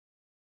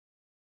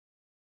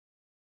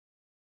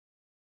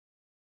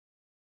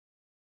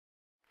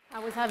I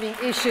was having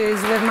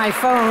issues with my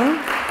phone,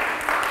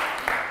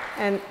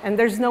 and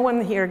there's no one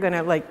here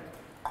gonna like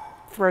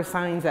throw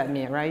signs at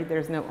me, right?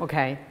 There's no,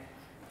 okay.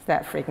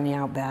 That freaked me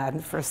out bad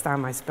the first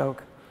time I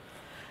spoke.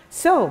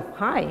 So,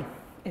 hi,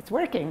 it's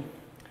working.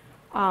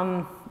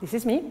 This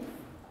is me.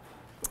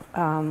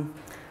 I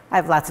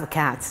have lots of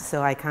cats,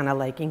 so I kind of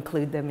like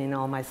include them in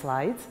all my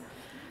slides.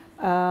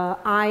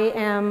 I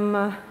am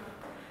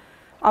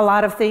a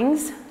lot of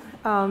things.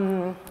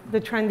 The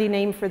trendy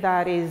name for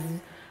that is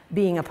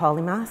being a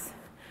polymath.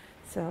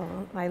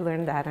 So I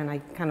learned that and I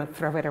kind of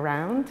throw it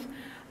around.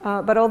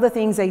 But all the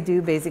things I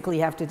do basically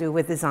have to do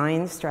with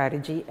design,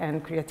 strategy,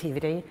 and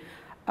creativity.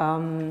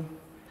 I'm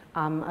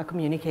a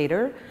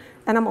communicator,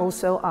 and I'm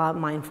also a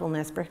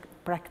mindfulness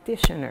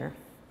practitioner,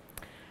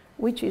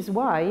 which is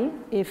why,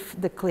 if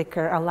the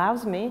clicker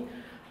allows me,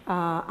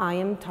 I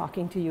am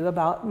talking to you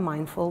about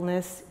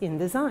mindfulness in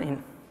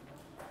design.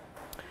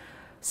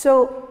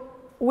 So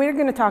we're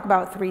going to talk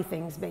about three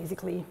things,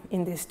 basically,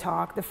 in this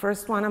talk. The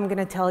first one, I'm going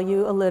to tell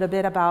you a little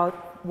bit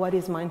about what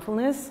is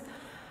mindfulness,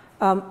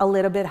 a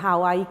little bit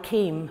how I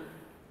came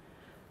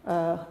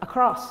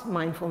across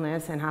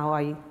mindfulness and how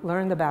I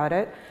learned about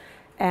it,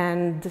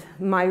 and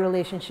my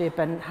relationship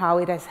and how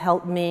it has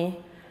helped me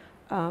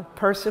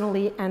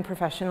personally and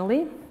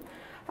professionally.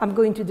 I'm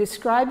going to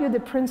describe you the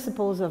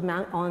principles of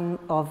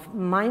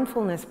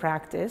mindfulness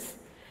practice,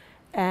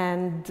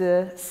 and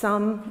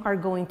some are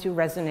going to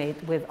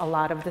resonate with a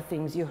lot of the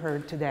things you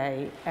heard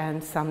today,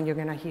 and some you're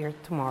going to hear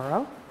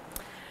tomorrow.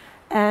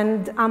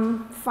 And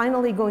I'm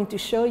finally going to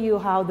show you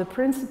how the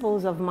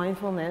principles of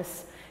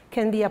mindfulness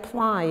can be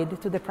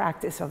applied to the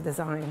practice of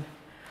design,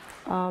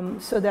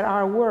 so that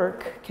our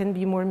work can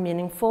be more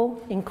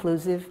meaningful,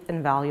 inclusive,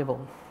 and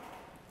valuable.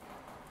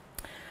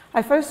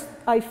 I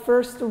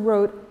first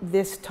wrote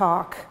this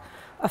talk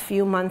a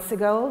few months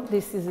ago.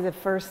 This is the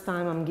first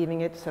time I'm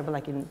giving it sort of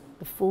like in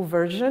the full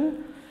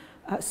version,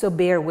 so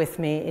bear with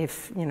me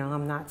if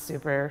I'm not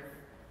super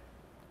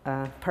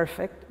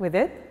perfect with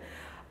it.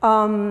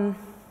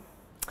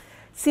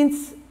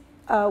 Since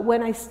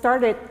when I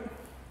started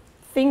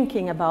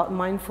thinking about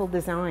mindful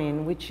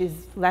design, which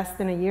is less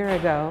than a year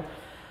ago,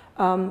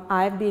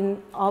 I've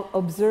been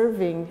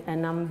observing,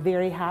 and I'm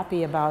very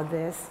happy about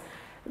this,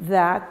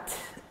 that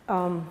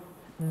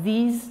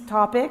these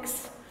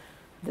topics,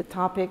 the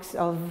topics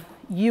of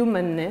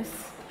humanness,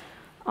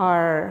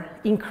 are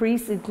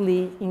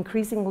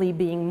increasingly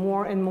being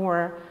more and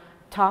more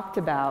talked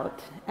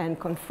about and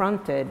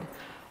confronted,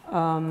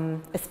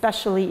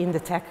 especially in the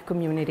tech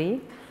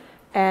community.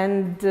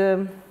 And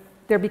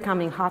they're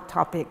becoming hot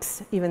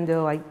topics, even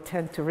though I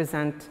tend to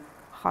resent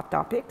hot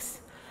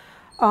topics.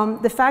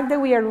 The fact that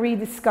we are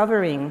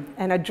rediscovering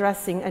and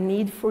addressing a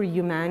need for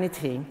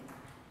humanity,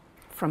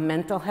 from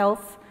mental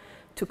health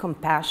to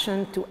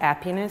compassion to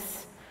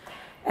happiness,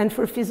 and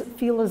for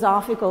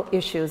philosophical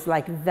issues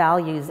like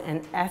values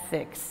and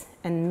ethics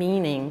and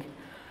meaning,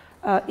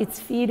 it's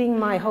feeding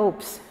my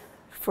hopes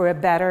for a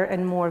better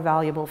and more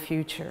valuable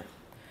future.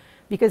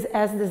 Because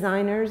as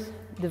designers,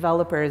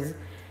 developers,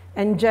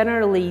 and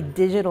generally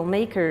digital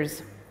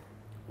makers,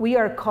 we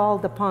are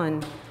called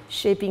upon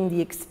shaping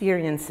the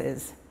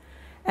experiences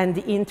and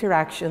the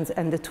interactions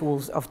and the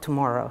tools of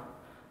tomorrow.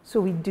 So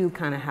we do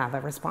kind of have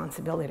a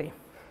responsibility.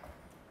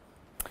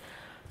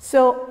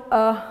 So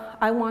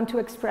I want to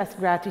express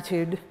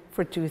gratitude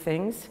for two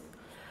things.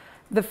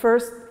 The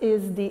first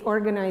is the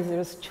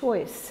organizer's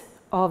choice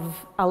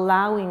of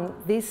allowing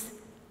this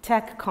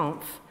tech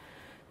conf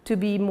to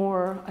be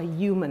more a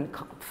human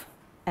conf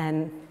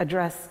and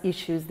address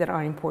issues that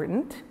are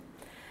important.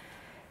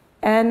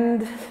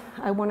 And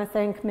I want to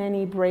thank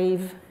many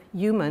brave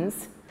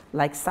humans,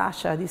 like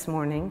Sasha this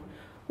morning,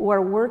 who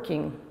are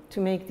working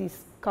to make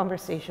this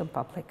conversation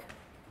public,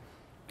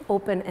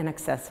 open and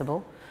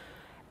accessible.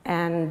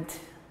 And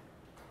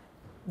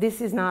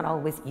this is not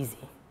always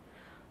easy.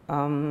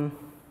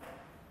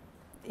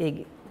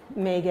 It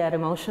may get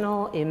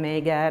emotional,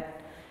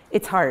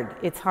 it's hard.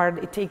 It's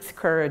hard, it takes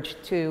courage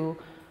to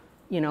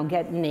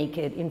get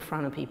naked in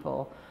front of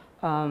people,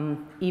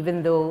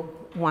 even though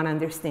one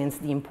understands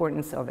the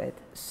importance of it.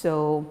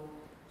 So,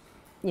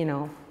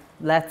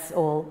 let's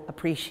all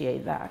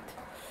appreciate that.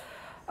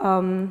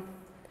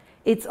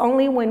 It's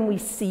only when we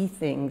see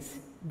things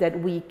that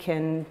we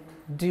can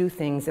do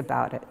things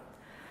about it.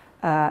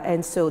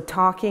 And so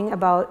talking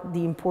about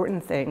the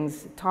important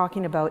things,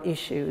 talking about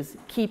issues,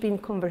 keeping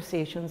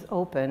conversations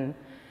open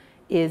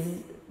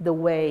is the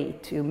way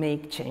to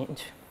make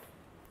change.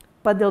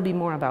 But there'll be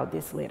more about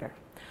this later.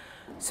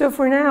 So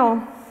for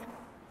now,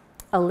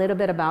 a little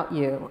bit about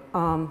you.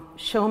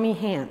 Show me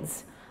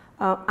hands.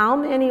 How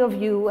many of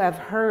you have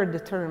heard the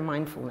term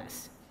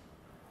mindfulness?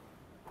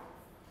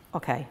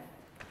 Okay,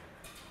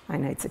 I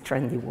know it's a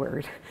trendy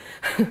word.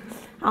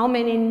 How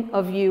many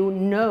of you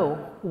know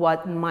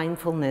what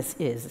mindfulness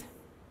is?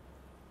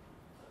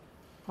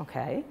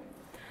 Okay.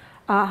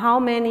 How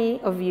many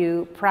of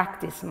you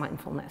practice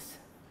mindfulness?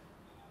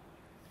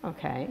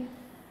 Okay,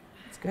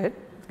 that's good,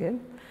 that's good.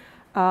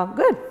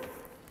 Good.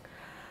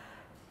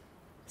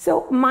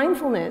 So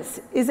mindfulness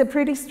is a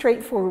pretty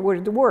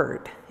straightforward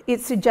word.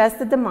 it suggests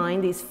that the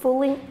mind is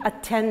fully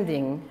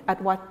attending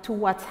to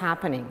what's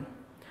happening,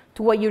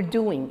 to what you're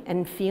doing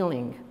and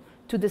feeling,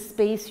 to the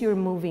space you're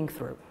moving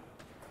through.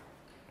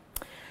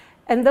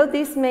 And though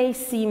this may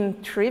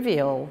seem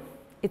trivial,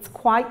 it's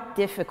quite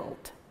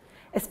difficult,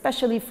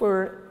 especially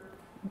for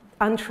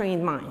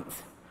untrained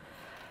minds,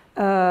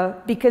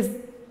 because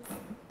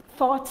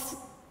thoughts,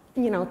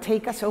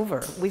 take us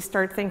over. We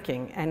start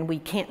thinking, and we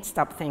can't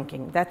stop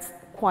thinking. That's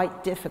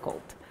quite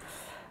difficult.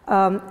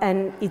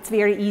 And it's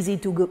very easy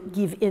to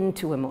give in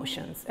to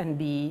emotions and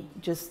be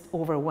just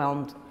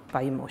overwhelmed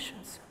by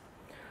emotions.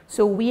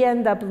 So we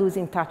end up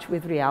losing touch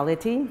with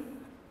reality.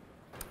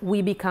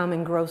 We become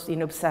engrossed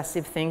in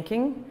obsessive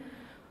thinking.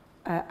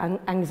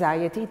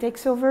 Anxiety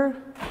takes over,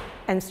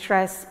 and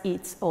stress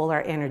eats all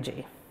our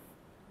energy.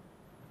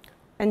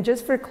 And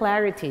just for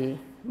clarity,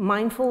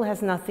 mindful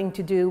has nothing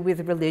to do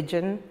with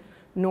religion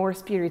nor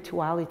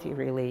spirituality,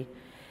 really,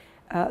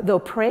 though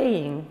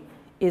praying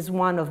is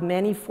one of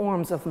many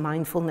forms of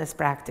mindfulness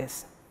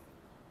practice.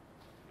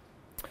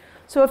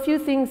 So a few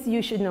things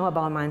you should know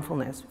about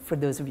mindfulness, for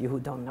those of you who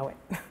don't know it.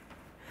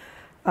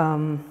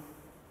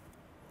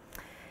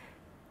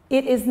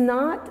 It is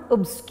not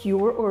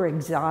obscure or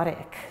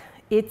exotic.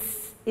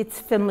 It's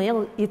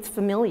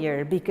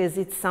familiar because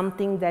it's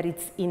something that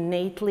it's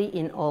innately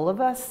in all of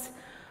us.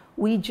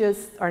 We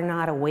just are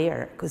not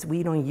aware because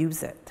we don't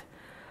use it.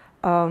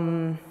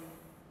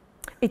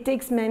 It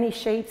takes many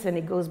shapes and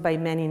it goes by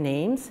many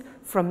names,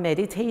 from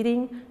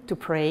meditating to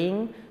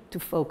praying to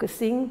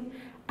focusing.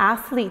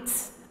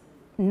 Athletes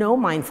know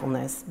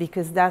mindfulness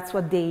because that's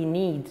what they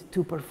need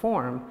to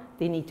perform.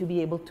 They need to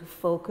be able to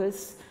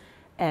focus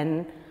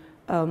and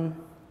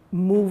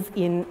move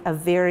in a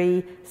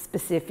very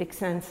specific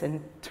sense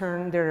and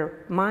turn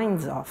their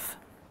minds off.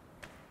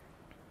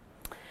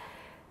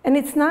 And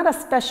it's not a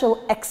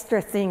special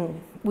extra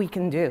thing we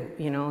can do,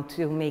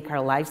 to make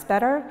our lives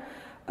better.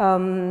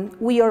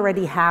 We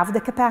already have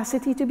the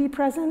capacity to be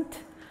present.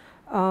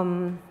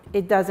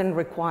 It doesn't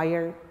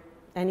require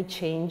any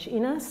change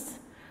in us,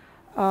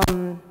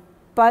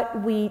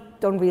 but we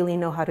don't really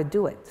know how to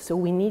do it. So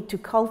we need to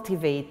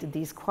cultivate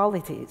these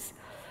qualities.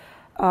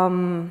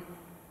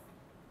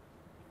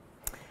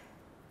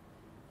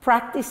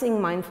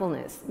 Practicing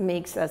mindfulness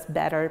makes us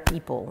better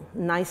people,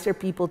 nicer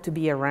people to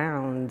be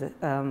around,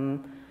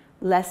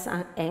 less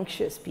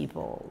anxious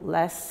people,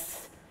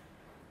 less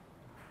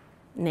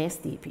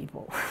nasty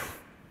people.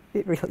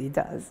 It really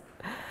does.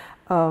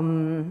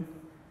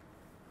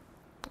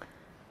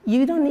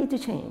 You don't need to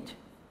change.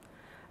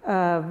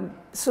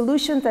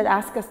 Solutions that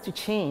ask us to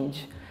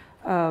change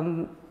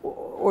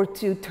or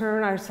to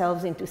turn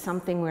ourselves into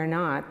something we're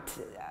not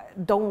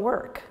don't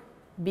work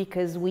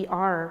because we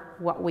are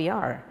what we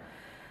are.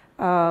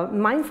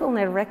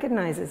 Mindfulness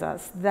recognizes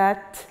us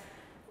that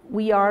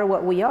we are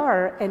what we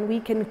are, and we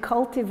can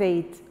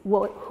cultivate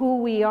who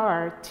we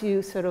are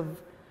to sort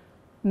of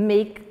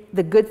make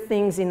the good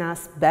things in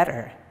us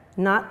better,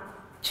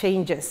 not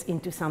change us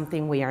into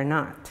something we are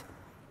not.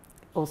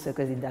 Also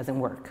because it doesn't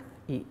work.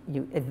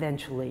 You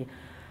eventually,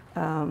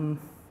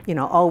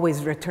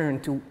 always return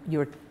to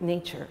your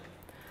nature.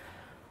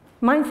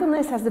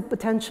 Mindfulness has the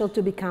potential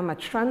to become a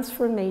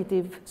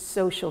transformative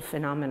social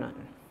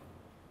phenomenon.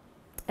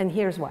 And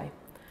here's why.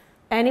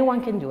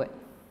 Anyone can do it.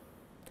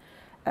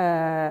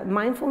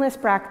 Mindfulness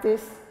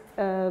practice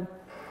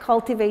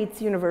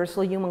cultivates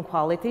universal human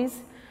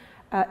qualities.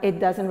 It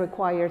doesn't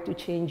require to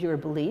change your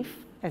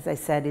belief. As I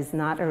said, it's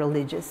not a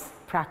religious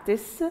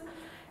practice.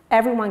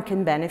 Everyone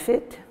can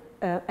benefit,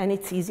 and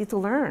it's easy to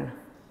learn,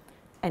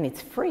 and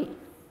it's free.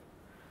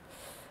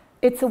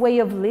 It's a way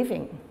of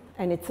living,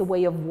 and it's a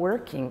way of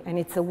working, and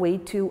it's a way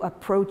to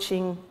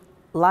approaching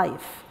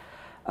life.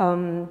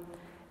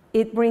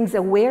 It brings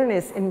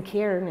awareness and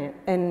caring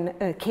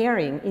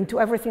into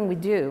everything we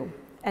do,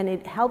 and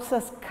it helps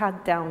us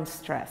cut down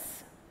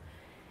stress.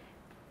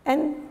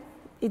 And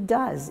it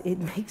does. It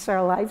makes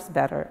our lives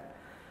better.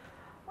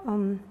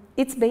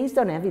 It's based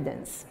on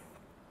evidence.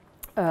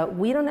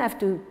 We don't have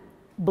to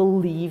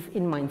believe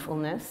in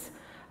mindfulness.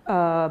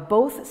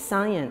 Both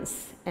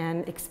science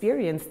and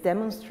experience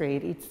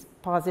demonstrate its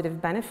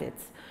positive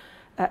benefits.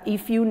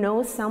 If you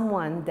know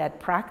someone that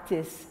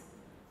practices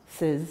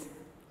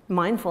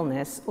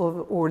mindfulness,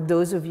 or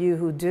those of you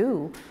who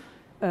do,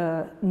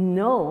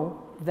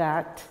 know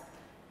that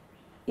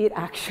it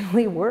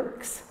actually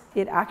works.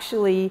 It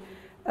actually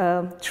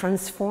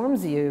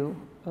transforms you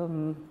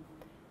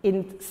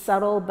in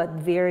subtle but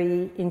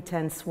very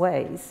intense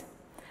ways.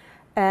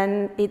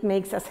 And it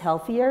makes us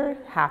healthier,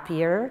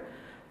 happier,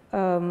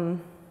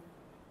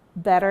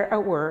 better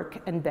at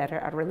work, and better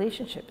at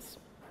relationships.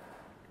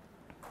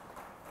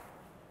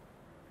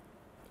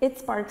 It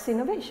sparks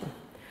innovation.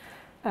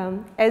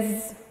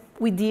 As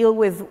we deal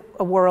with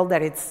a world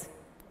that is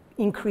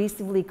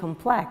increasingly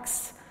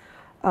complex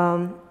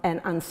and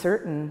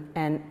uncertain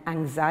and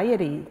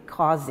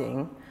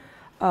anxiety-causing,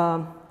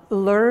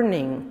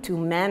 learning to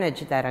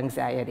manage that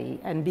anxiety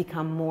and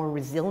become more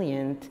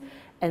resilient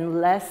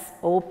and less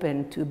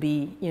open to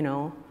be,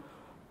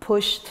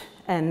 pushed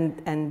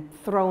and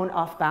thrown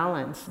off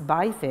balance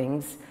by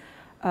things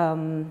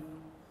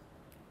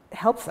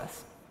helps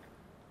us.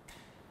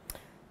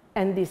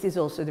 And this is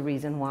also the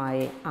reason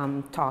why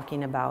I'm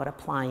talking about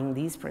applying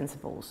these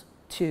principles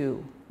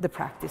to the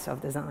practice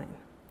of design.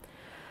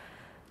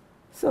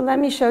 So let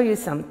me show you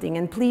something,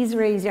 and please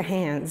raise your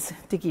hands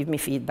to give me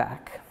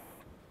feedback.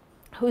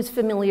 Who's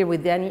familiar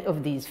with any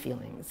of these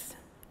feelings?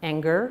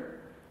 Anger,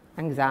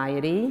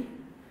 anxiety,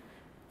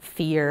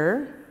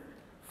 fear,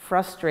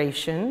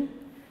 frustration,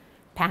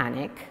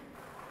 panic,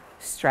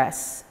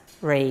 stress,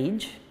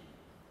 rage.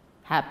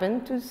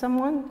 Happen to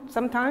someone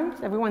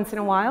sometimes, every once in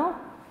a while?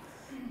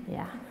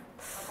 Yeah.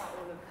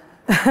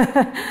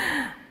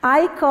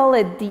 I call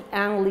it the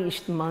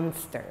unleashed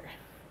monster,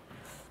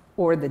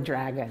 or the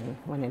dragon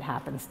when it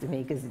happens to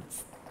me, because it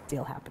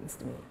still happens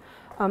to me.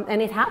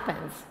 And it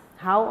happens.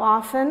 How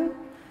often?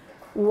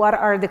 What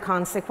are the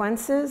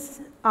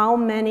consequences? How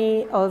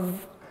many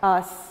of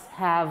us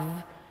have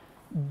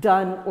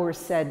done or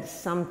said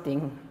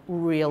something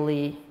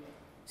really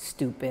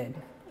stupid,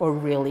 or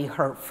really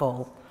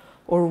hurtful,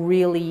 or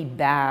really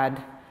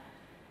bad,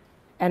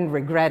 and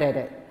regretted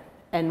it,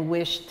 and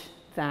wished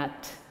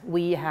that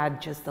we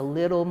had just a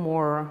little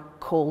more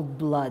cold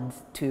blood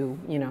to,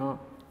 you know,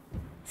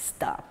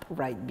 stop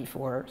right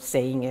before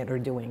saying it or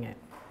doing it?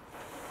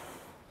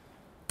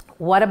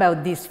 What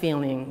about these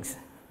feelings?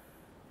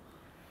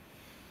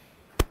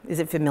 Is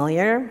it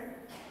familiar?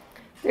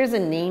 There's a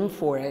name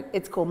for it.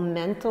 It's called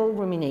mental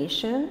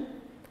rumination,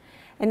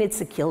 and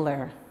it's a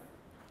killer.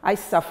 I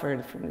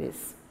suffered from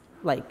this,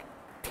 like,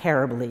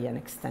 terribly and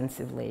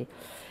extensively.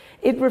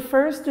 It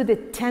refers to the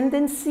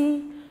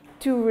tendency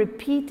to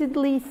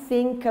repeatedly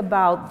think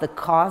about the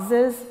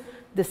causes,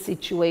 the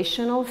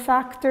situational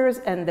factors,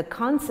 and the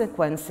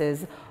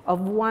consequences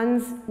of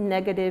one's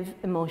negative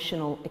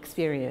emotional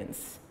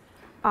experience.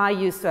 I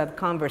used to have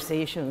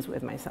conversations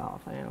with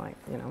myself, and like,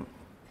 you know,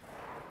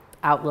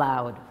 out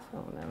loud.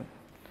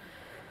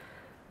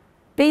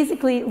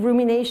 Basically,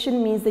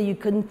 rumination means that you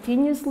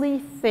continuously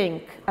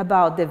think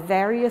about the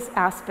various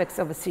aspects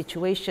of a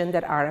situation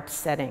that are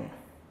upsetting.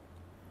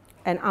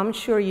 And I'm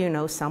sure you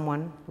know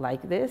someone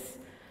like this.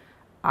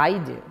 I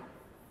do.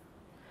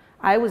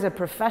 I was a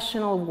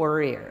professional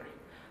worrier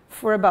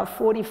for about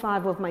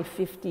 45 of my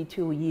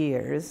 52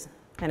 years,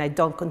 and I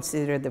don't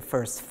consider the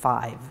first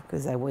 5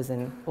 because I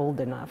wasn't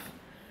old enough,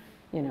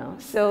 you know.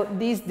 So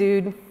this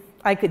dude,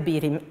 I could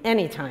beat him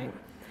anytime.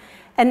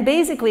 And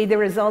basically the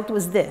result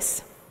was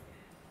this.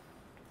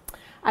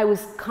 I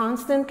was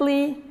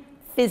constantly,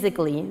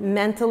 physically,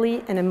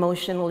 mentally, and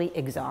emotionally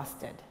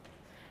exhausted,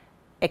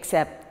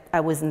 except I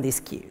wasn't this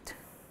cute.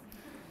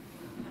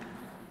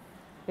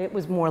 It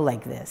was more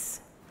like this.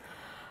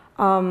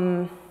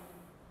 So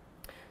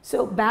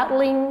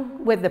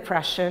battling with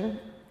depression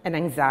and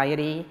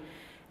anxiety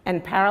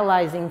and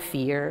paralyzing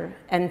fear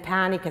and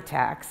panic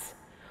attacks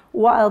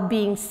while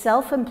being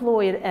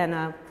self-employed and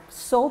a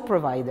sole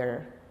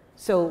provider,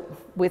 so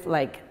with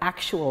like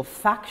actual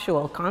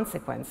factual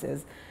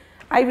consequences,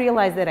 I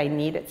realized that I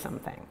needed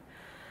something.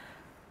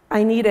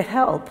 I needed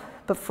help,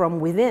 but from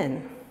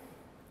within.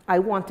 I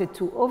wanted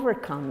to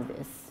overcome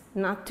this,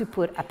 not to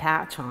put a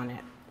patch on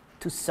it,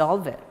 to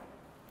solve it.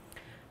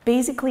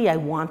 Basically, I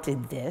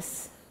wanted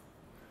this,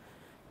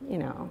 you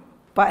know,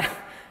 but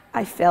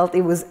I felt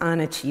it was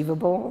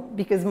unachievable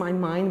because my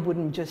mind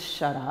wouldn't just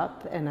shut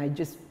up, and I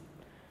just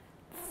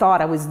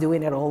thought I was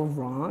doing it all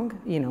wrong,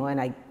 you know,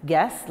 and I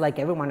guess, like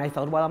everyone, I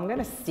thought, well, I'm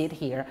gonna sit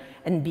here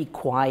and be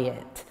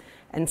quiet,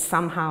 and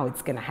somehow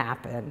it's gonna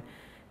happen,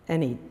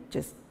 and it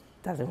just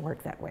doesn't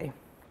work that way.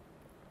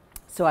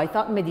 So I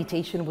thought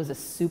meditation was a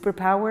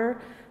superpower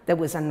that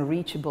was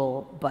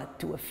unreachable but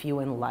to a few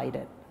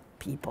enlightened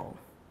people.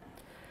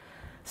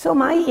 So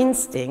my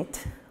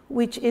instinct,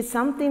 which is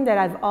something that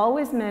I've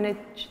always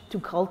managed to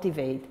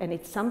cultivate, and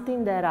it's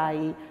something that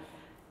I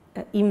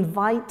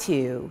invite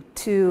you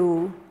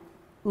to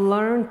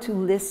learn to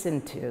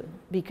listen to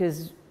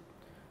because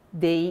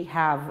they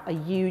have a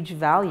huge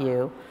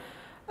value,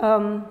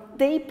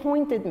 they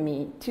pointed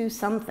me to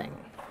something.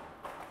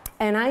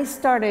 And I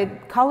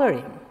started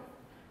coloring.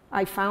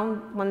 I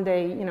found one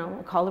day, you know,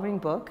 a coloring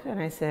book, and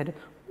I said,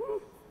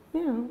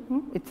 you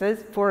know, it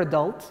says for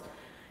adults,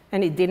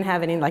 and it didn't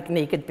have any like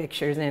naked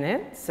pictures in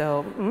it.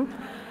 So,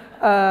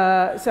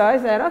 so I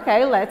said,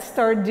 okay, let's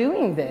start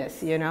doing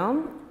this, you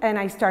know. And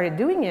I started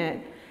doing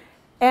it,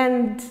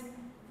 and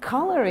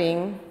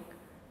coloring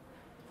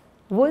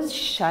was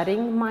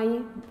shutting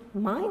my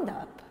mind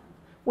up.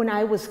 When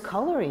I was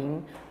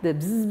coloring, the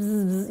bzz,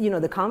 bzz, bzz, you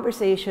know, the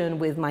conversation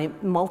with my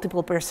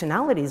multiple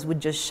personalities would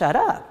just shut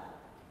up.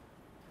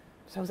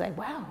 So I was like,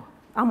 wow,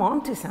 I'm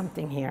onto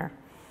something here.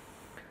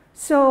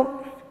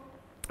 So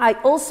I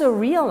also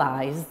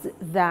realized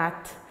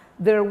that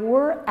there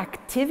were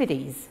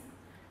activities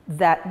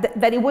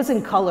that it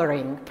wasn't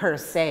coloring per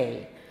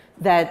se,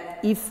 that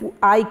if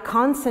I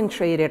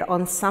concentrated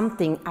on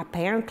something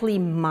apparently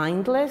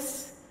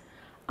mindless,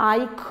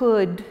 I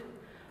could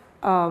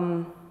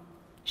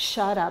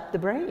shut up the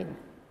brain.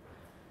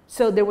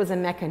 So there was a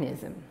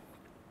mechanism.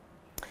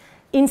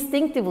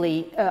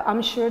 Instinctively,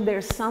 I'm sure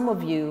there's some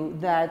of you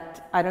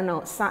that, I don't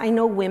know, I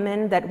know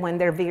women that when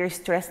they're very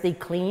stressed, they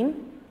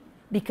clean,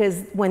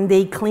 because when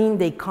they clean,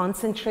 they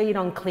concentrate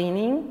on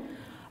cleaning.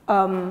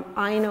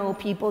 I know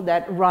people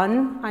that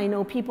run. I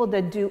know people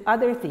that do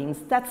other things.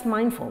 That's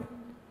mindful.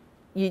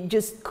 You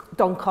just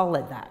don't call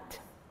it that.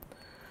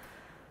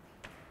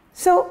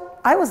 So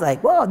I was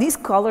like, whoa, this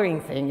coloring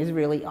thing is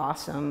really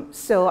awesome.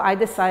 So I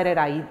decided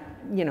I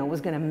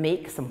was going to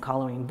make some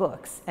coloring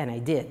books, and I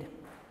did.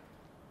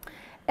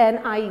 And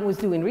I was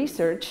doing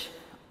research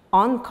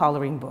on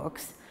coloring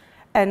books,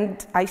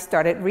 and I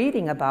started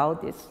reading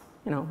about this,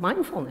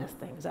 mindfulness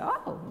thing. So,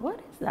 oh, what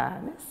is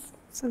that?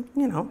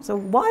 So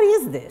what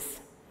is this?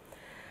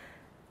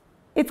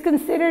 It's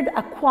considered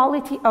a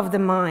quality of the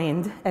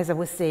mind, as I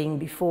was saying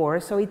before,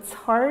 so it's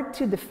hard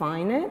to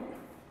define it.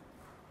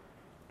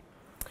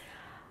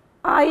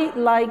 I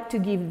like to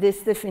give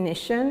this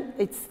definition.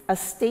 It's a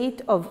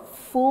state of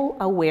full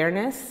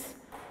awareness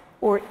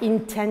or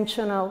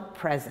intentional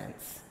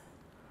presence.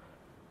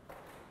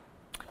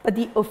 But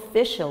the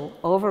official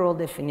overall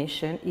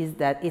definition is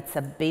that it's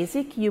a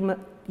basic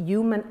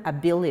human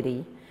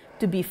ability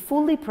to be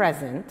fully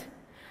present,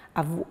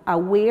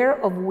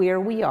 aware of where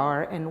we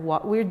are and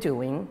what we're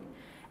doing,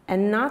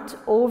 and not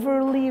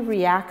overly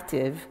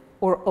reactive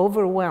or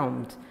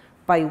overwhelmed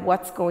by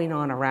what's going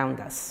on around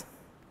us.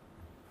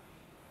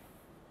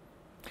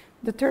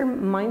 The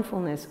term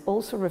mindfulness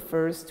also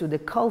refers to the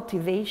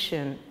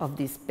cultivation of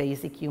this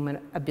basic human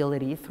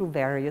ability through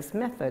various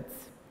methods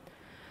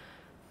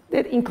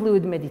that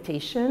include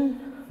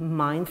meditation,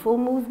 mindful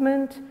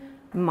movement,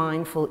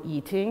 mindful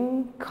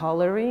eating,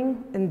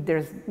 coloring, and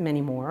there's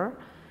many more.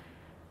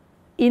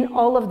 In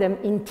all of them,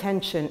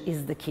 intention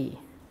is the key.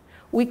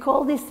 We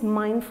call this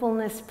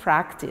mindfulness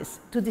practice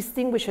to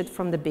distinguish it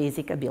from the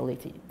basic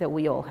ability that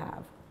we all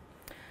have.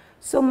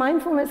 So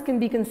mindfulness can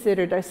be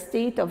considered a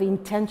state of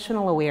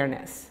intentional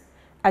awareness,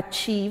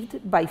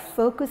 achieved by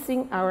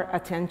focusing our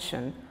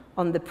attention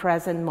on the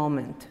present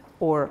moment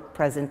or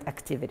present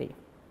activity.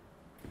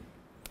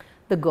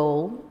 The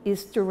goal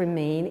is to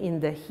remain in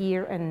the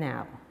here and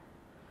now,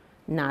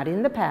 not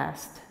in the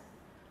past,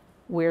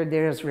 where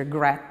there's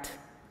regret,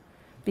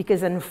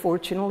 because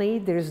unfortunately,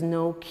 there's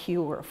no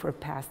cure for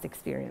past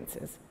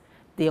experiences.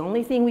 The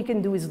only thing we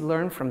can do is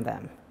learn from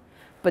them,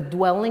 but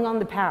dwelling on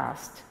the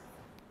past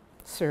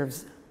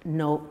has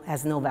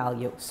no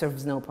value,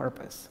 serves no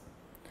purpose.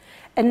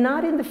 And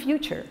not in the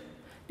future,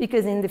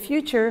 because in the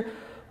future,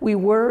 we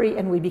worry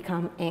and we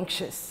become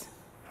anxious.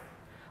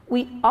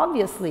 We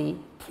obviously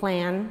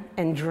plan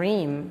and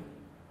dream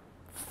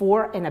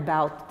for and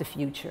about the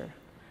future,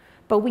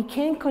 but we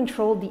can't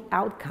control the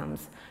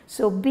outcomes.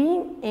 So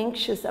being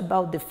anxious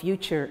about the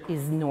future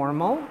is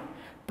normal,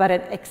 but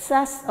an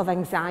excess of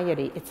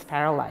anxiety, it's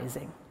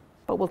paralyzing.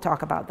 But we'll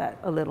talk about that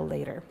a little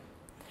later.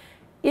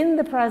 In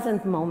the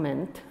present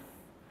moment,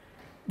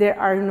 there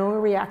are no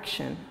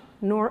reaction,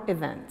 nor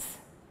events,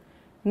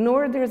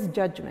 nor there's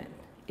judgment.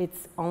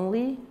 It's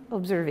only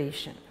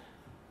observation.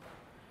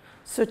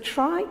 So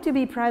try to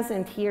be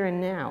present here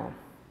and now.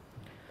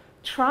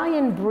 Try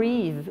and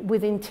breathe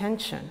with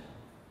intention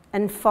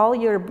and follow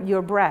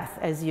your breath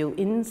as you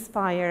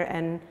inspire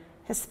and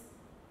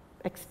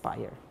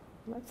expire.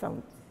 That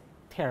sounds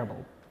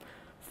terrible.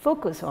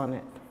 Focus on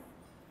it.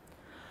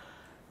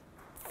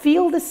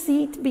 Feel the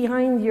seat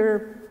behind your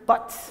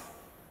butt.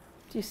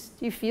 Do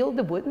you feel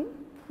the wooden,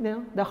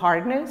 the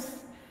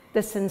hardness,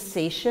 the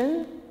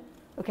sensation?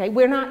 Okay,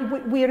 we're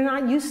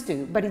not used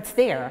to, but it's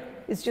there.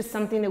 It's just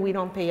something that we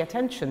don't pay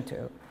attention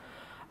to.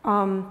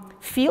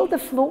 Feel the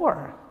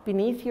floor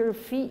beneath your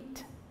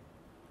feet.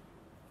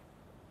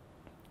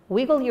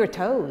 Wiggle your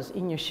toes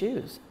in your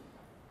shoes.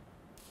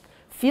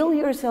 Feel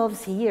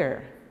yourselves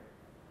here.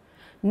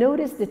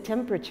 Notice the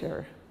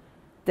temperature,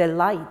 the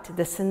light,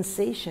 the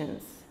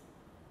sensations.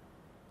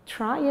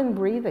 Try and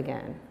breathe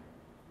again.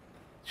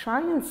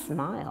 Try and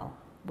smile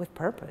with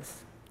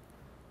purpose.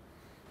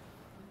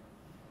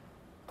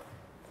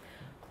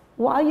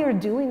 While you're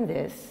doing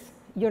this,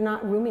 you're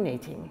not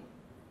ruminating.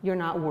 You're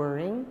not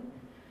worrying.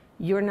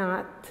 You're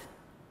not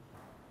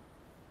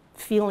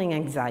feeling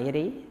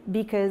anxiety,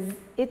 because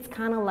it's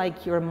kind of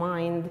like your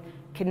mind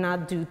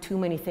cannot do too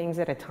many things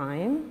at a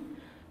time.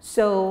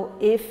 So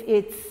if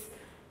it's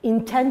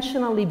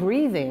intentionally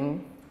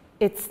breathing,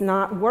 it's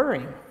not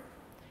worrying.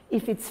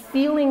 If it's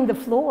feeling the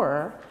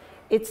floor,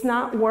 it's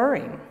not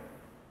worrying.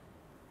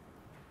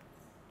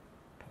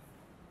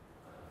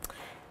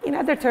 In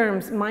other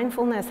terms,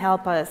 mindfulness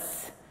helps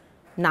us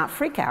not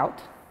freak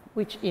out,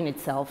 which in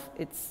itself,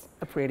 it's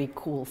a pretty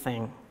cool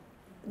thing.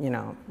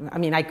 I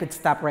mean, I could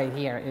stop right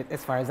here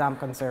as far as I'm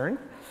concerned.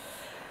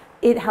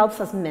 It helps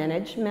us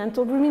manage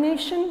mental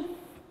rumination.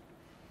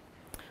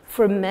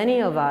 For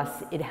many of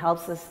us, it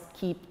helps us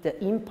keep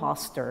the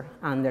imposter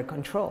under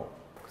control.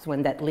 Because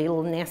when that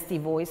little nasty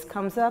voice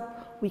comes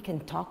up, we can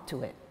talk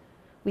to it.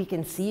 We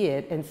can see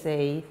it and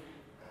say,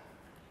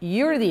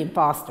 "You're the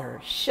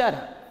imposter, shut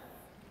up."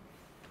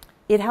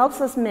 It helps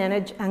us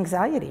manage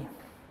anxiety.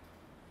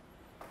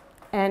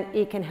 And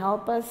it can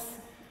help us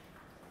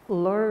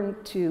learn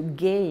to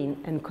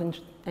gain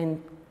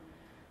and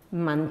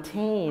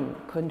maintain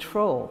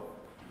control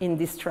in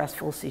this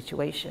stressful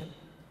situation,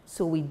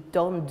 so we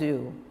don't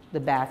do the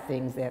bad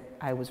things that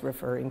I was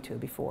referring to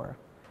before.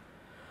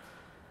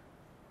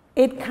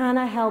 It kind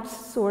of helps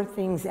sort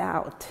things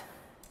out.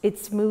 It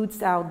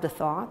smooths out the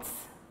thoughts.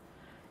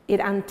 It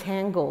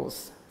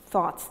untangles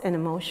thoughts and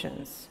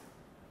emotions.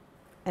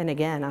 And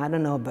again, I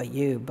don't know about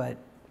you, but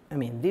I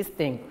mean, this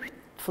thing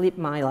flipped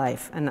my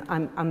life, and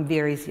I'm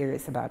very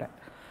serious about it.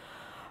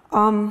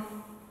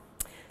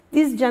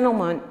 This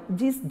gentleman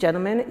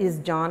is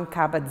Jon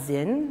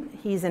Kabat-Zinn.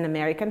 He's an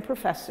American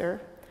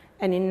professor,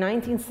 and in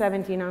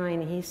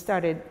 1979, he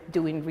started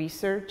doing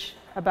research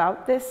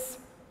about this.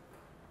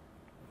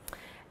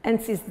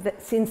 And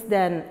since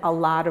then, a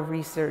lot of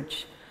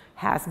research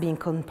has been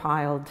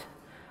compiled.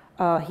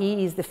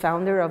 He is the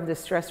founder of the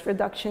Stress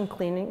Reduction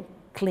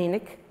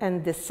Clinic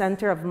and the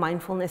Center of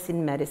Mindfulness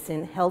in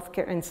Medicine,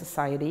 Healthcare and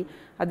Society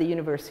at the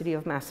University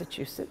of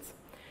Massachusetts.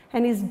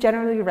 And is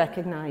generally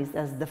recognized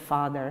as the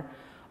father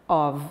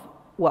of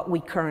what we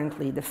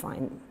currently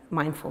define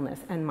mindfulness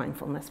and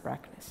mindfulness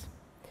practice.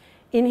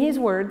 In his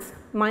words,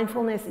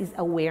 mindfulness is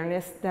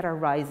awareness that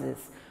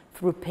arises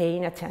through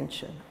paying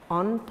attention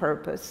on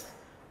purpose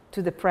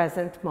to the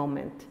present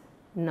moment,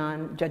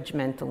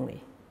 non-judgmentally.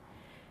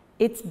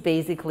 It's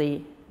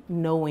basically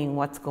knowing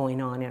what's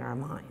going on in our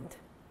mind.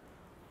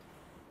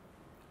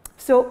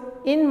 So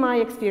in my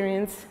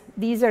experience,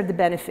 these are the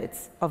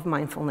benefits of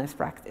mindfulness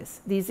practice.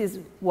 This is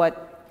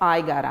what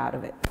I got out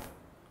of it.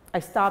 I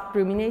stopped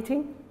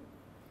ruminating,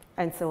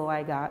 and so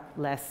I got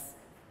less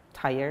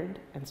tired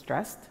and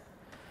stressed.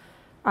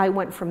 I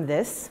went from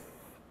this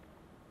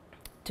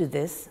to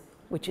this,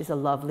 which is a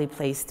lovely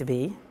place to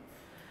be.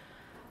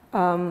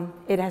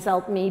 It has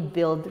helped me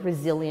build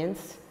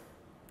resilience,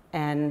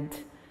 and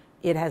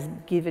it has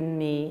given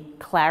me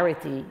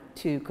clarity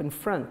to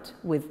confront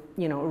with,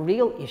 you know, a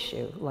real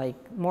issue like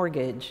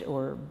mortgage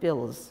or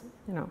bills,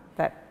 you know,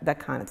 that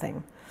kind of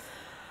thing.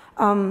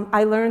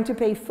 I learned to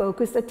pay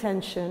focused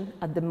attention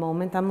at the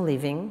moment I'm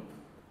living,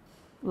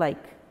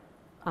 like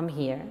I'm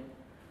here.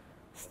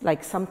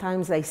 Like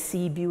sometimes I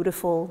see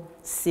beautiful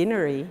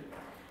scenery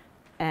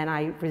and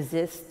I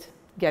resist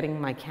getting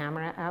my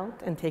camera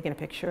out and taking a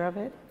picture of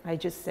it. I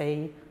just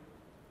say,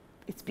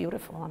 it's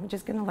beautiful. I'm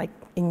just gonna like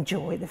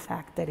enjoy the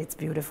fact that it's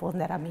beautiful and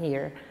that I'm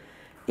here,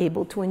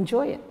 able to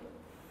enjoy it.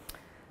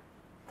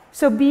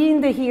 So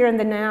being the here and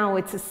the now,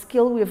 it's a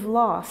skill we've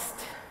lost,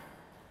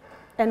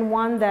 and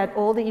one that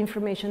all the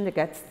information that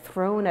gets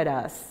thrown at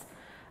us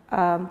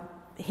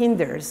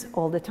hinders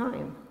all the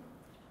time.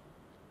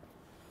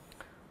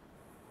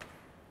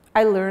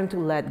 I learned to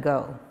let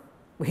go,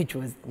 which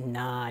was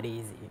not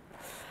easy.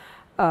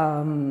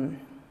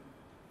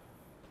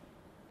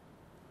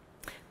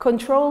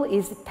 Control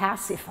is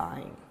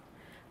pacifying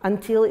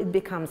until it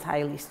becomes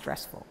highly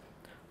stressful,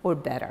 or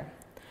better.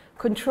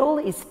 Control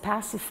is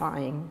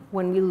pacifying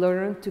when we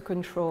learn to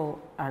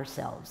control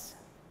ourselves.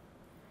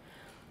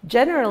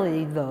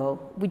 Generally, though,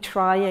 we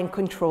try and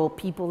control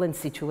people and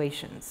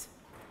situations,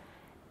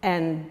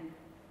 and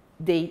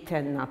they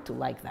tend not to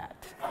like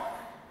that.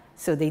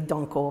 So they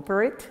don't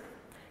cooperate,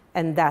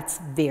 and that's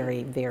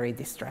very, very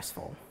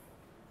distressful.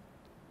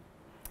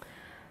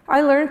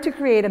 I learned to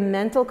create a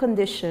mental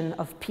condition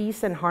of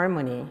peace and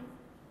harmony,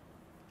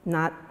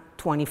 not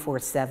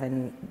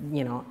 24/7,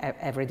 you know,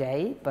 every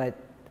day, but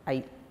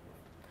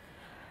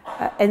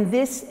and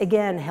this,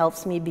 again,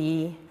 helps me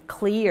be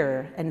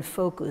clear and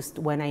focused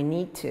when I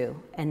need to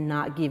and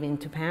not give in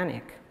to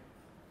panic.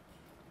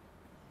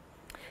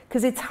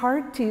 Because it's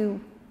hard to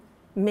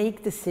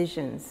make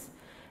decisions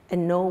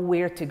and know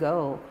where to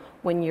go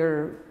when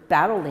you're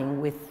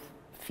battling with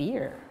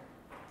fear,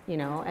 you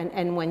know,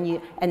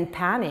 and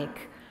panic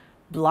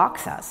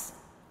blocks us.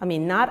 I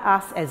mean, not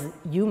us as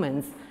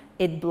humans,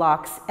 it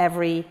blocks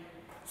every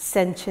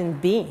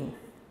sentient being.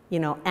 You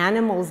know,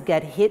 animals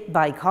get hit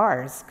by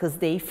cars because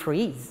they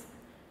freeze.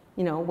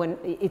 You know, when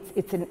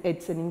it's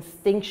an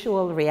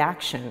instinctual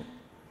reaction.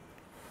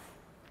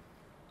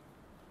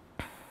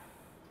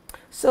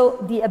 So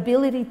the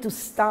ability to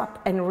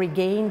stop and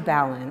regain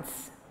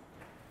balance,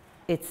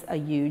 it's a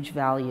huge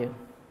value.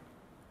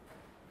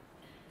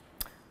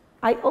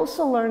 I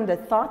also learned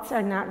that thoughts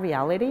are not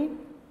reality,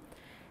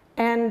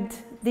 and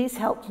this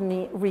helps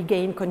me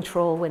regain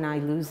control when I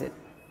lose it.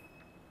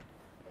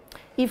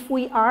 If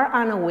we are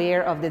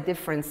unaware of the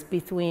difference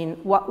between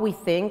what we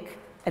think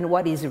and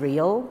what is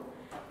real,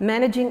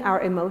 managing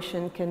our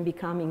emotion can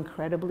become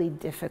incredibly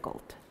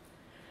difficult.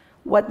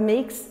 What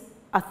makes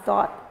a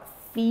thought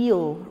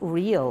feel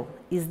real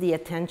is the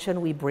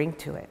attention we bring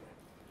to it.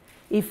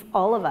 If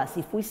all of us,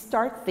 if we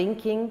start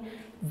thinking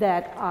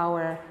that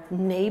our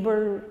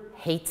neighbor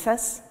hates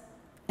us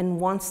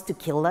and wants to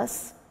kill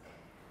us,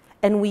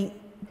 and we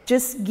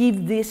just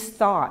give this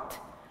thought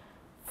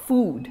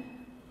food,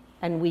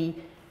 and we,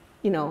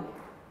 you know,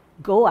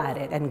 go at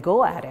it and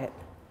go at it,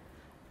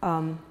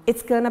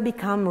 it's gonna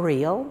become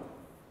real,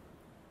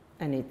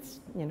 and it's,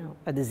 you know,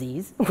 a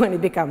disease when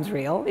it becomes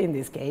real in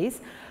this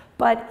case.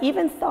 But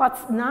even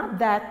thoughts not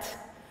that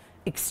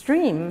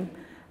extreme,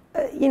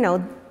 you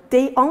know,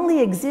 they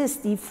only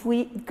exist if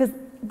because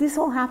this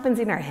all happens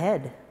in our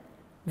head.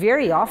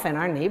 Very often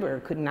our neighbor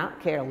could not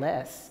care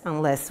less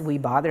unless we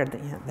bothered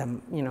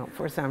them, you know,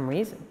 for some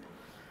reason.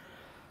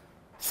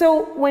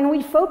 So when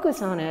we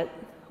focus on it,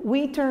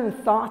 we turn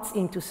thoughts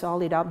into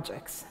solid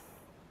objects.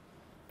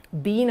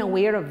 Being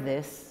aware of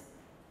this,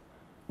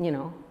 you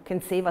know,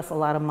 can save us a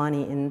lot of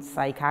money in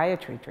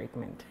psychiatry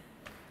treatment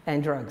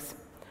and drugs.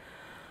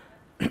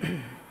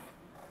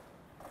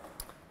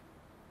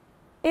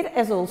 It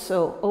has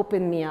also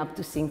opened me up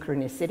to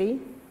synchronicity,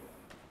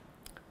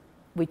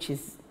 which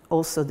is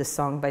also the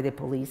song by the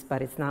Police,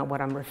 but it's not what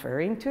I'm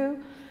referring to.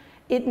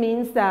 It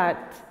means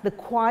that the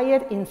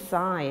quiet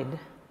inside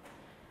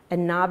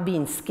and not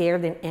being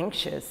scared and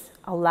anxious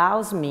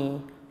allows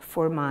me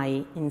for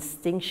my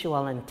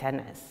instinctual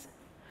antennas.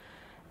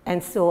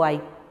 And so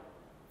I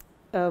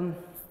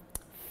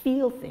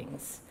feel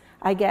things,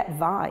 I get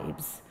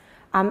vibes.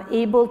 I'm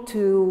able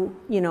to,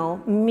 you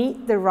know,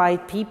 meet the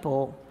right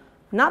people,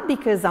 not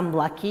because I'm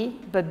lucky,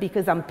 but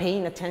because I'm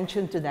paying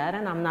attention to that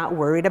and I'm not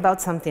worried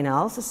about something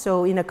else.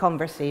 So in a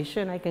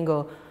conversation, I can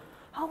go,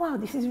 oh wow,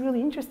 this is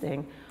really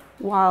interesting.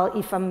 While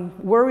if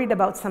I'm worried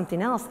about something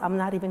else, I'm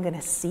not even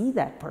gonna see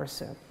that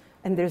person.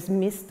 And there's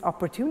missed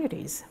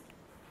opportunities.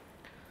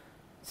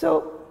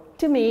 So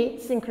to me,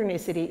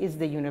 synchronicity is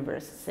the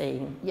universe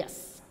saying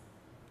yes.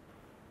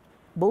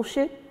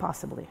 Bullshit?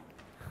 Possibly.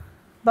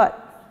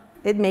 But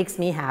it makes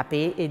me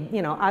happy.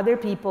 You know, other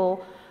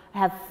people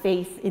have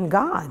faith in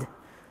God.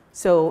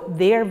 So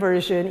their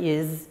version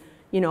is,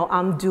 you know,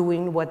 I'm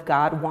doing what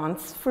God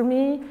wants for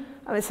me.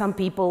 I mean, some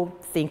people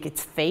think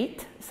it's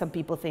fate. Some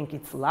people think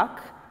it's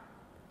luck.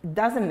 It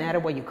doesn't matter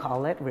what you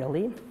call it,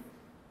 really.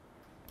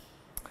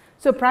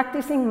 So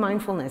practicing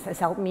mindfulness has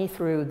helped me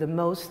through the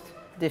most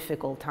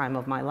difficult time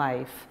of my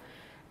life.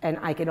 And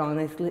I can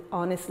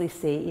honestly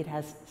say it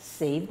has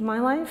saved my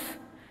life.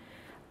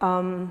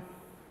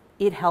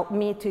 It helped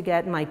me to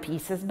get my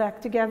pieces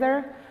back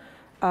together.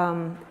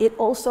 It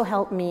also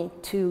helped me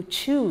to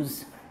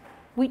choose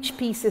which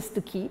pieces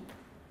to keep,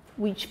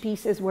 which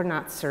pieces were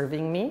not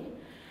serving me.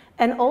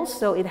 And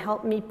also it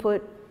helped me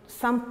put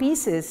some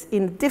pieces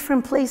in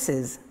different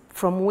places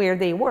from where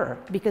they were,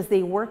 because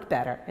they work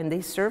better and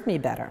they serve me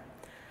better.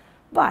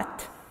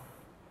 But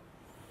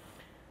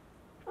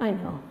I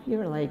know,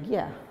 you're like,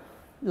 yeah,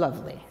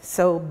 lovely.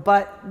 So,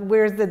 but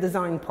where's the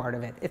design part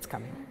of it? It's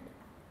coming.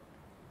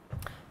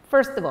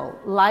 First of all,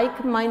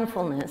 like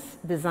mindfulness,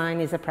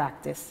 design is a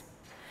practice.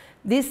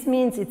 This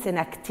means it's an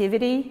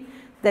activity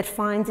that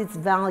finds its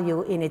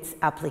value in its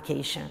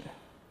application.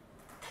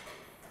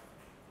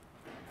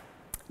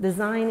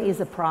 Design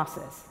is a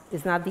process,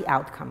 it's not the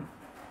outcome.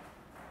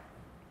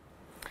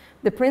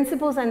 The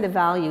principles and the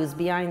values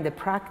behind the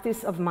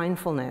practice of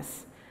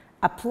mindfulness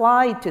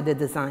applied to the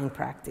design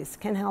practice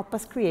can help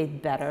us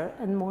create better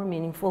and more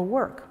meaningful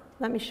work.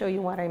 Let me show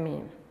you what I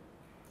mean.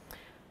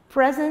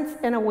 Presence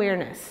and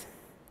awareness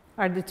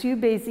are the two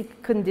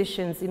basic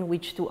conditions in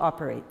which to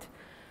operate.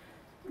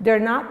 They're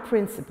not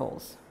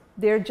principles,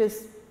 they're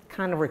just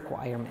kind of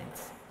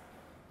requirements.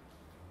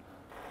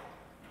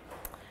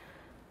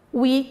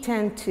 We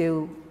tend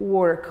to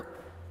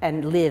work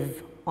and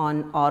live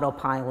on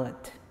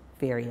autopilot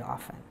very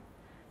often.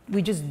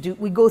 We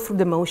go through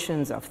the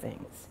motions of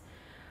things.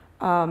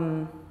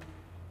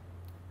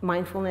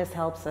 Mindfulness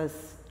helps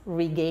us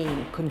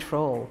regain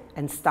control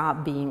and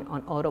stop being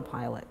on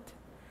autopilot.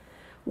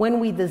 When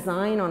we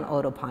design on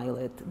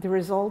autopilot, the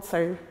results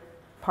are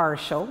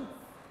partial,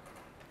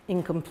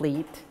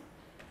 incomplete,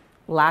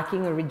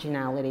 lacking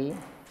originality,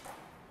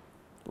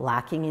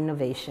 lacking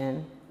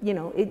innovation. You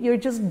know, you're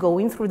just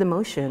going through the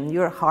motion.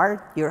 Your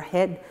heart, your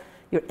head,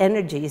 your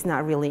energy is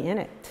not really in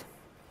it.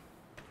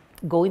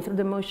 Going through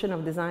the motion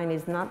of design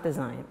is not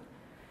design.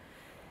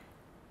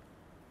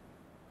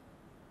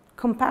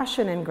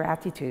 Compassion and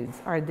gratitude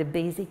are the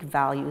basic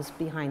values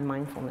behind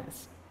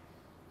mindfulness.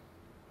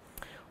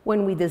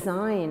 When we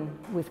design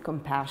with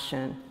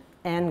compassion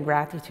and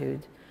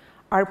gratitude,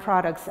 our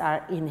products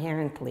are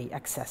inherently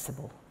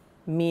accessible,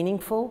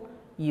 meaningful,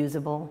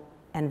 usable,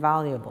 and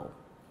valuable.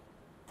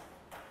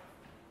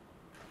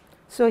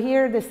 So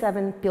here are the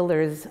 7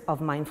 pillars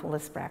of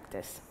mindfulness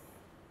practice,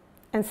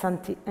 and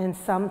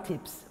some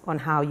tips on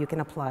how you can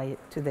apply it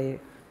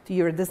to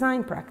your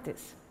design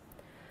practice.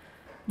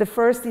 The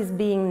first is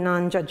being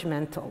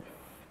non-judgmental.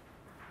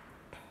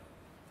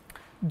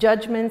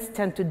 Judgments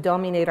tend to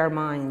dominate our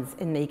minds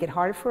and make it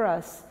hard for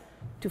us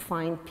to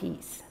find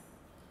peace.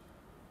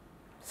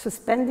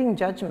 Suspending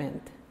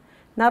judgment,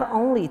 not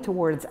only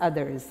towards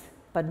others,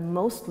 but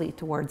mostly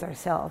towards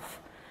ourselves,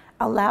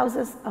 allows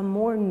us a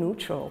more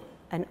neutral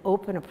and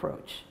open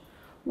approach,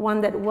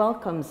 one that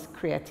welcomes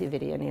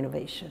creativity and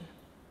innovation.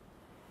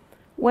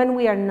 When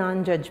we are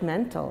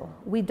non-judgmental,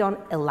 we don't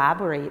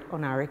elaborate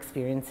on our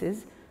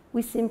experiences,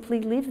 we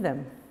simply leave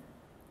them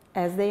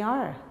as they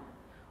are,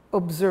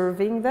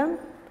 observing them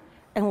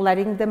and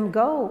letting them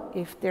go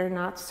if they're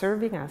not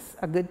serving us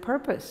a good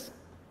purpose.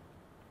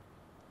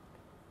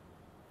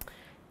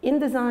 In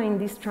design,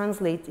 this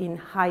translates in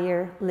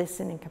higher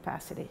listening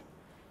capacity.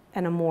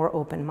 and a more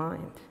open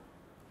mind.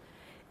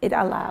 It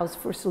allows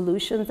for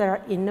solutions that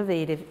are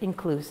innovative,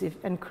 inclusive,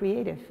 and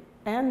creative,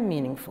 and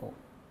meaningful.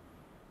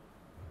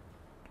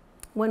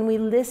 When we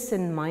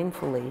listen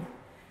mindfully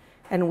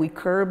and we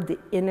curb the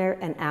inner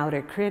and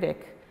outer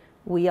critic,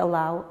 we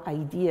allow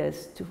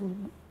ideas to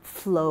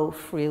flow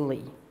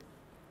freely.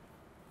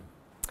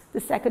 The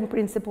second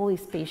principle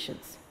is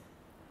patience.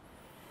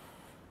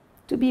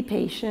 To be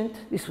patient,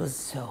 this was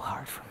so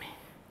hard for me,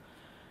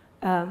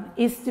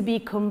 is to be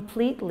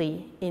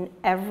completely in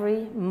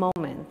every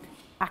moment,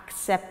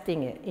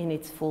 accepting it in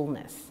its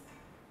fullness,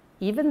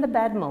 even the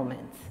bad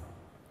moments.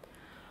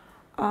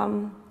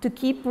 To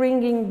keep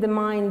bringing the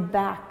mind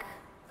back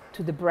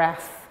to the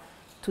breath,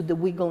 to the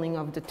wiggling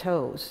of the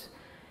toes.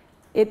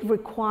 It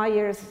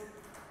requires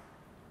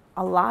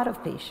a lot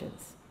of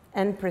patience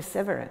and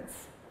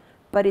perseverance,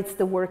 but it's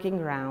the working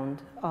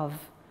ground of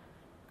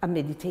a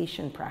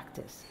meditation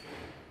practice.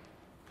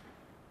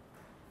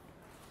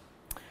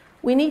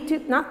 We need to,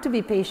 not to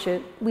be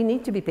patient, we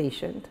need to be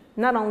patient,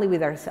 not only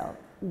with ourselves,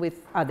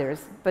 with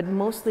others, but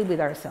mostly with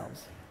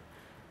ourselves.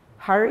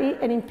 Hurry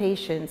and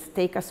impatience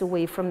take us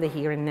away from the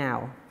here and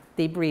now.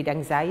 They breed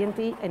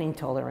anxiety and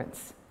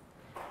intolerance.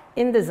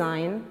 In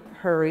design,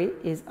 hurry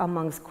is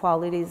amongst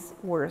quality's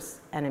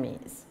worst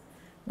enemies.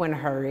 When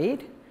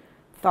hurried,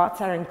 thoughts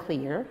are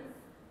unclear,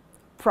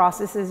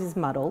 processes is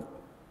muddled,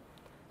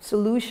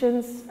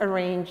 solutions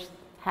arranged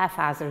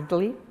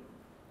haphazardly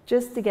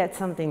just to get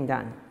something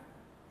done.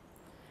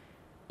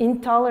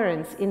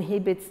 Intolerance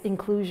inhibits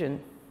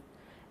inclusion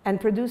and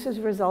produces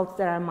results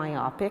that are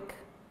myopic,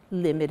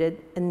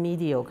 limited, and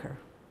mediocre.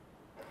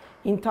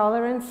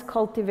 Intolerance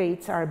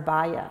cultivates our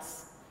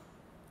bias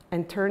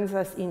and turns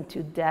us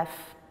into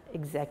deaf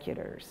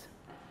executors.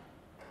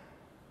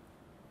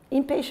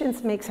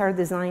 Impatience makes our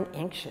design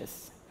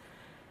anxious,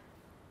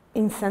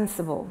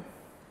 insensible.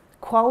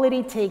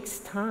 Quality takes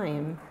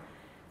time,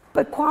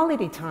 but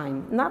quality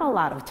time, not a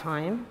lot of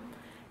time.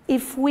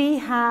 If we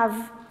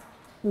have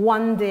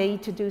one day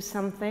to do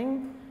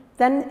something,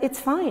 then it's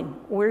fine.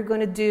 We're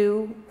going to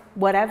do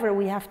whatever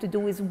we have to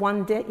do is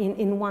one day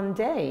in one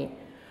day.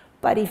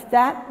 But if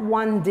that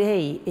one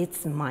day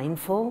it's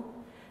mindful,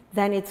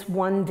 then it's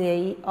one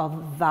day of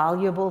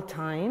valuable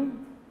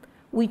time,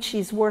 which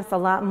is worth a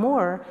lot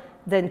more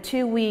than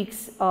 2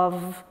 weeks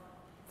of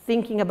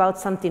thinking about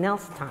something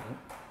else time.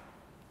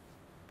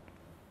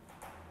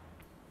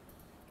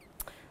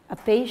 A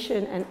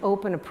patient and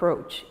open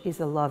approach is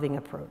a loving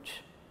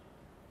approach.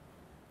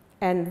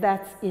 And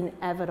that's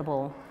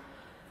inevitable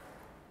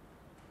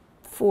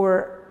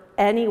for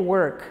any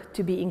work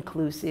to be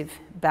inclusive,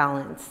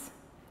 balanced,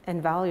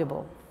 and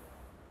valuable.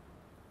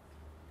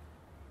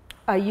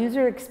 A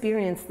user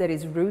experience that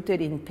is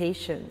rooted in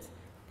patience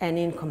and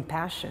in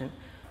compassion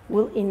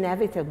will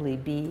inevitably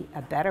be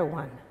a better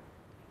one.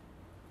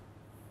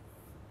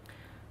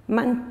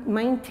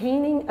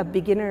 Maintaining a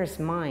beginner's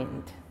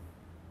mind.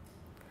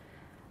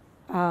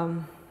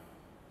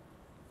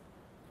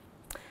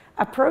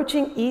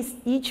 Approaching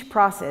each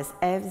process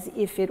as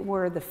if it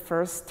were the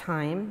first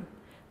time,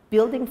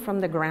 building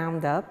from the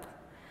ground up,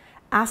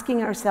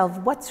 asking ourselves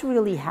what's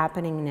really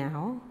happening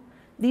now.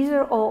 These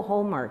are all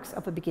hallmarks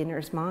of a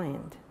beginner's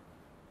mind.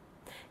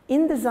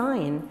 In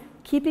design,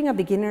 keeping a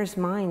beginner's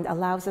mind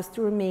allows us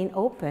to remain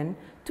open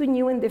to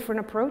new and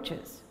different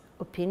approaches,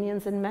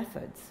 opinions, and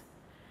methods.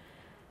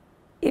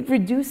 It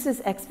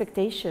reduces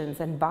expectations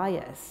and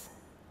bias.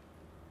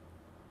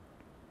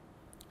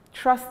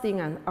 Trusting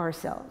on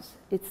ourselves,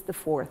 it's the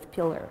fourth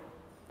pillar.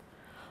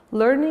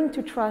 Learning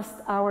to trust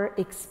our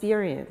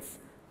experience,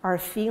 our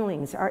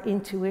feelings, our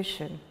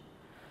intuition.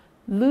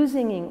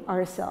 Losing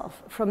ourselves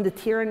from the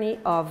tyranny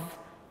of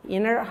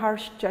inner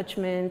harsh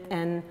judgment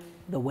and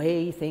the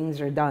way things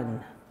are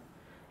done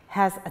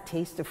has a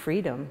taste of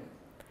freedom.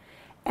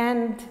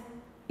 And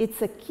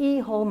it's a key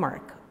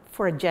hallmark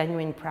for a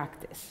genuine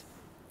practice.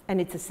 And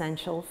it's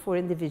essential for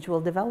individual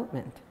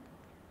development.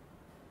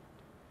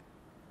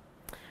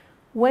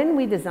 When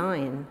we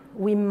design,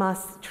 we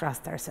must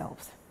trust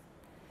ourselves.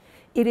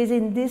 It is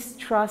in this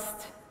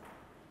trust,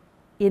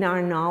 in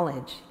our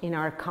knowledge, in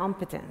our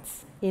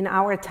competence, in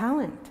our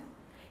talent,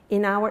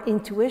 in our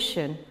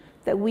intuition,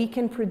 that we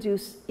can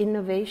produce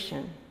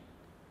innovation.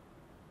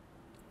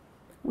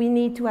 We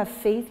need to have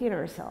faith in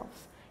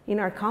ourselves, in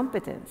our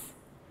competence.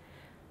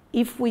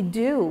 If we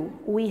do,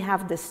 we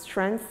have the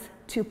strength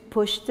to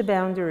push the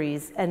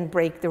boundaries and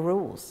break the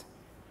rules.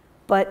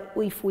 But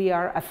if we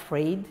are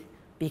afraid,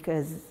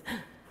 because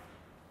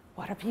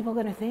what are people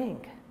going to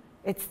think?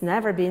 It's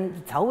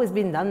always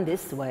been done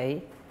this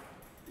way.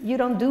 You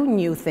don't do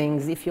new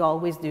things if you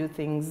always do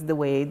things the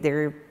way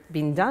they're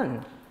being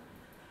done.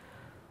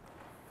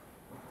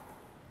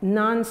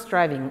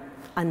 Non-striving,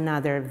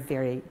 another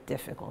very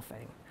difficult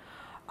thing.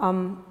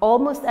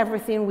 Almost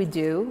everything we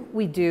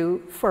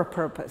do for a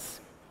purpose,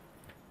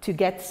 to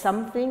get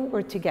something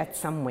or to get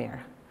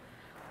somewhere.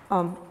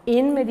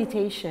 In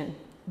meditation,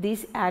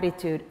 this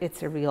attitude,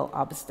 it's a real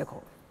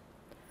obstacle.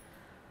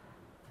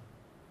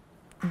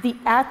 The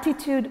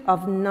attitude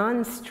of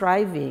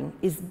non-striving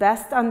is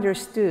best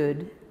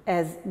understood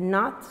as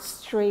not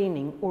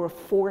straining or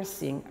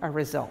forcing a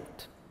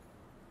result.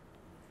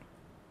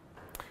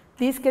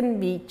 These can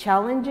be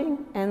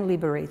challenging and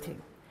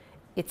liberating.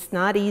 It's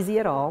not easy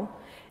at all.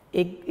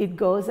 It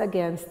goes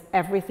against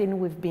everything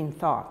we've been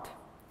taught.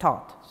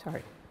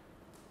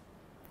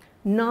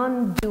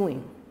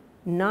 Non-doing,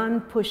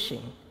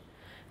 non-pushing,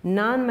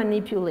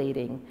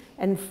 non-manipulating,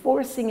 and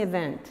forcing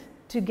event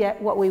to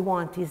get what we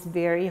want is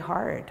very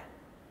hard.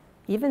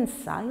 Even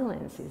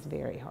silence is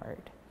very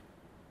hard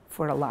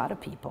for a lot of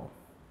people.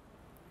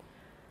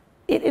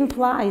 It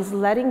implies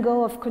letting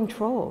go of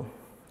control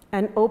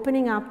and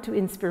opening up to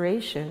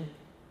inspiration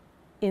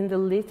in the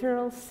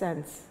literal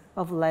sense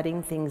of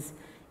letting things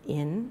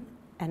in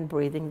and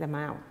breathing them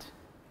out,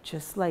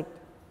 just like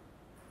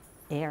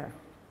air.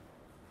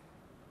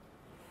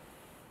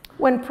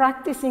 When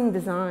practicing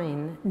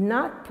design,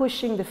 not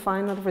pushing the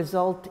final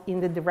result in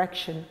the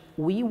direction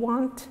we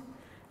want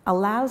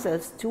allows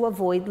us to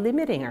avoid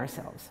limiting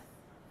ourselves.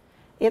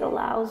 It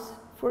allows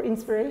for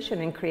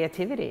inspiration and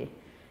creativity,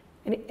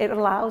 and it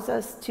allows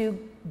us to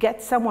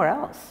get somewhere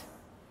else.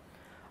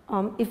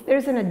 If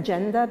there's an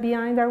agenda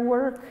behind our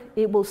work,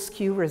 it will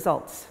skew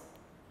results.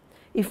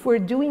 If we're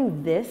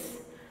doing this,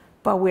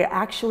 but we're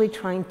actually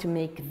trying to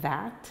make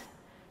that,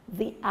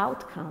 the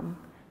outcome,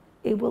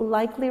 it will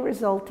likely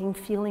result in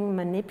feeling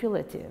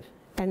manipulative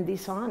and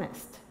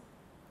dishonest.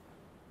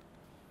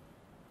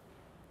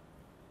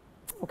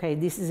 Okay,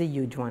 this is a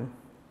huge one.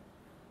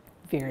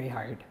 Very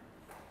hard,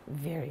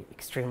 very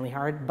extremely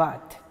hard,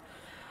 but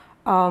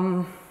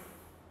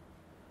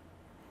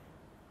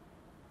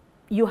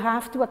you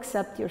have to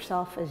accept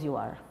yourself as you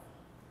are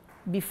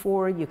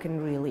before you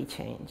can really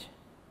change.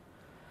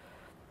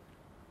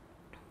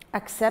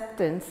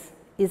 Acceptance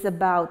is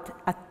about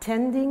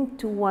attending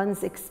to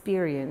one's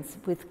experience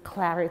with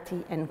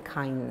clarity and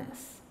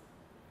kindness.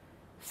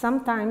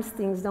 Sometimes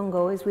things don't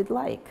go as we'd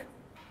like.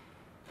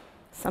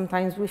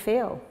 Sometimes we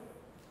fail.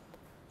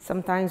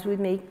 Sometimes we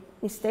make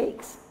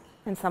mistakes,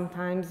 and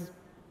sometimes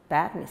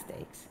bad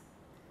mistakes.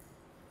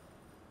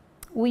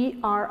 We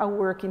are a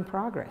work in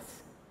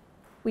progress.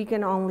 We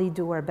can only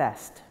do our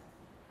best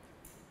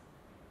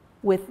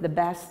with the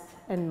best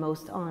and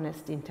most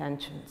honest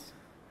intentions.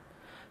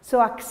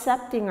 So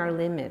accepting our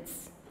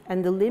limits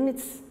and the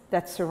limits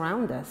that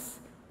surround us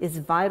is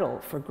vital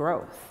for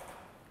growth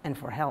and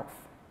for health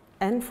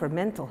and for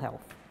mental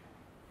health.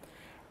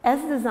 As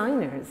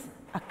designers,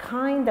 a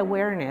kind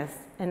awareness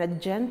and a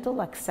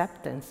gentle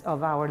acceptance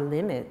of our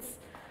limits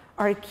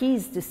are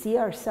keys to see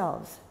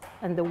ourselves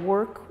and the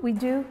work we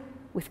do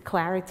with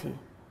clarity.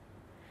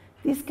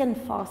 This can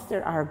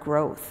foster our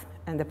growth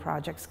and the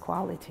project's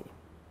quality.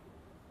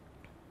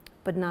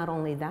 But not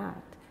only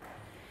that,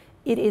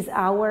 it is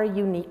our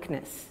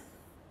uniqueness,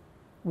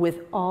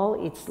 with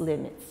all its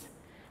limits,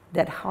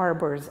 that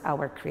harbors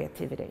our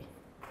creativity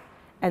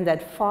and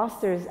that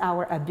fosters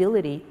our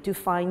ability to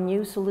find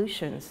new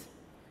solutions.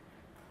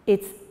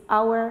 It's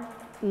our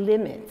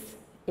limits,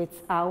 it's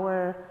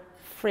our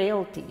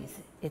frailties,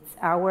 it's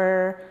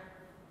our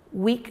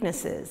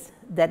weaknesses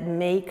that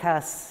make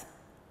us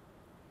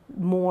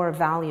more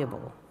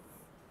valuable.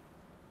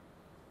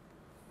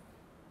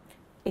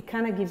 It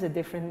kind of gives a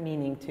different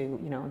meaning to,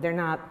 they're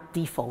not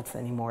defaults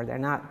anymore, they're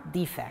not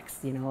defects,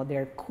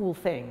 they're cool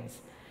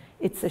things.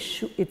 It's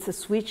a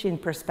switch in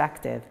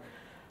perspective,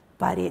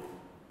 but it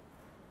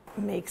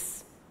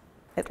makes,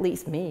 at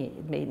least me,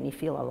 it made me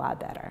feel a lot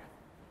better.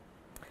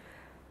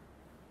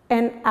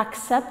 And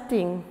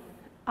accepting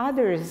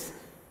others,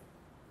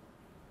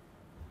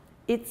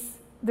 it's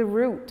the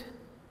root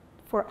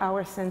for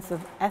our sense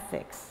of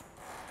ethics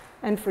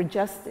and for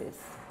justice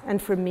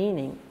and for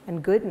meaning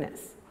and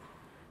goodness,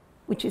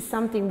 which is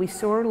something we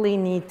sorely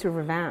need to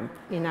revamp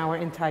in our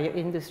entire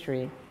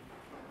industry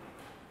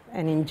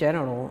and in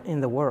general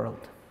in the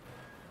world.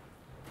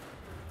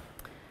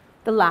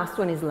 The last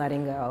one is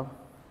letting go.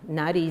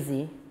 Not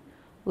easy.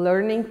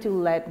 Learning to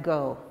let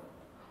go,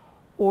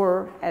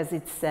 or as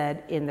it's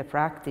said in the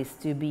practice,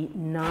 to be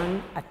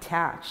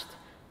non-attached,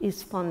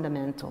 is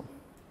fundamental.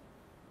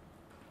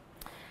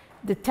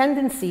 The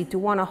tendency to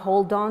want to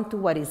hold on to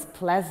what is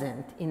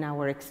pleasant in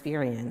our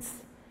experience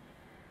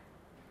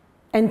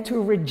and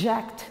to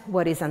reject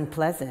what is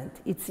unpleasant,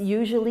 it's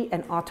usually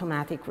an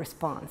automatic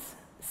response,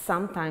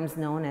 sometimes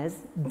known as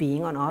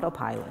being on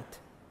autopilot.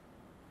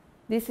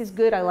 This is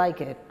good, I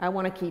like it, I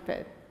want to keep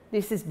it.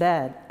 This is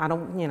bad, I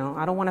don't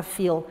want to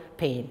feel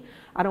pain.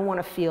 I don't want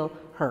to feel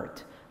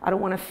hurt. I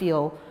don't want to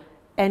feel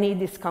any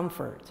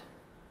discomfort.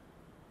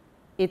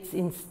 It's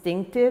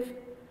instinctive,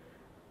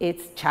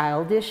 it's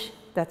childish,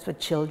 that's what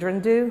children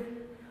do.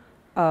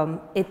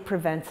 It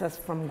prevents us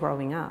from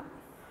growing up.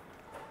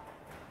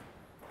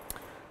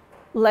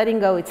 Letting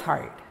go, it's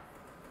hard.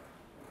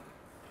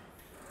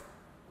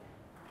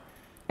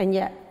 And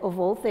yet, of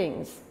all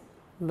things,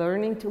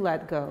 learning to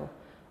let go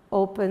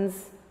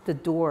opens the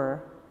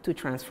door to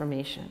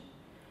transformation.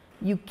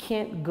 You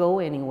can't go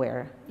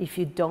anywhere if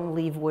you don't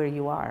leave where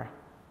you are.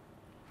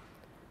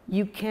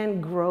 You can't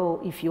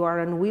grow if you are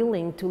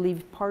unwilling to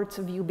leave parts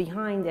of you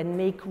behind and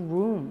make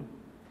room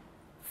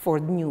for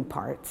new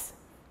parts.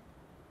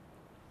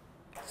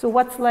 So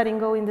what's letting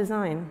go in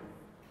design?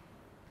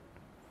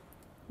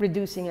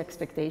 Reducing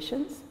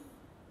expectations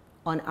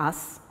on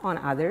us, on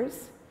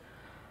others,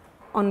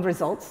 on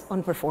results,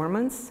 on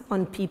performance,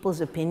 on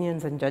people's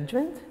opinions and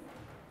judgment.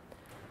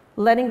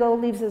 Letting go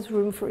leaves us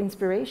room for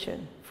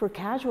inspiration, for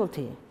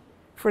casualty,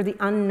 for the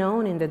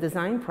unknown in the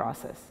design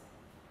process.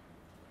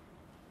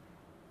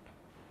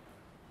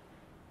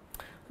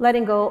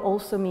 Letting go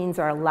also means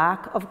our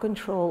lack of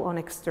control on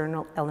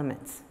external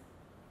elements.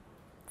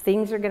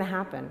 Things are going to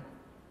happen.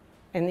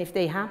 And if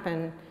they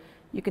happen,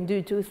 you can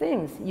do two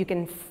things. You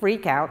can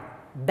freak out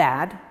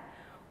bad,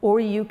 or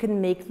you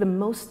can make the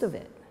most of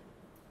it.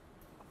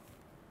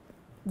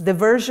 The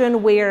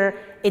version where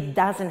it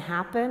doesn't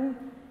happen,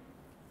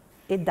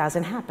 it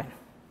doesn't happen.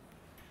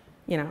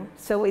 You know,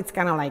 so it's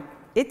kind of like,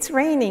 it's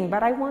raining,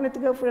 but I wanted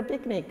to go for a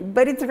picnic,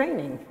 but it's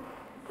raining.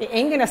 It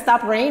ain't gonna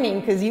stop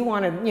raining because you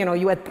wanted, you know,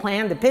 you had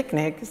planned a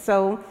picnic.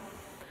 So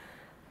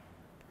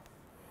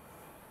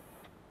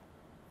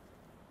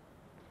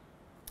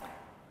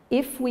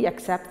if we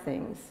accept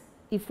things,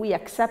 if we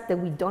accept that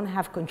we don't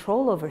have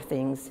control over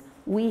things,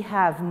 we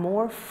have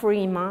more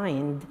free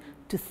mind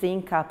to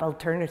think up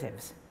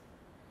alternatives.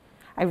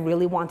 I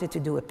really wanted to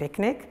do a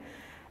picnic,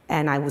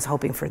 and I was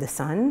hoping for the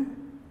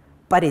sun,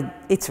 but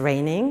it's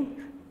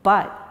raining.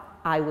 But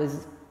I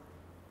was,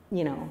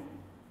 you know,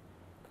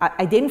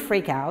 I didn't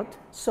freak out,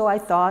 so I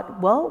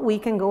thought, well, we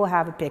can go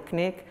have a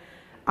picnic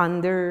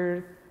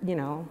under, you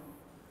know,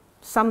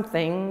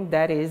 something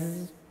that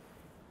is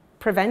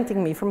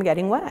preventing me from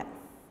getting wet.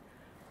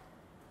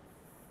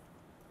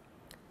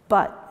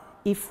 But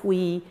if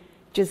we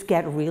just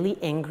get really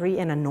angry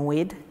and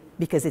annoyed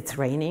because it's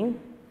raining,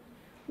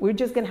 we're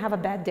just going to have a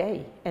bad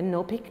day and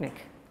no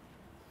picnic.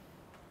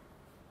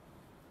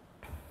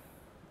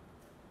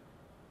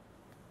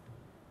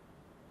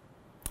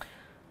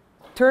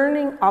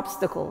 Turning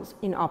obstacles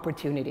in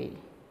opportunity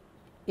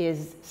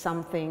is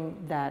something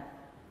that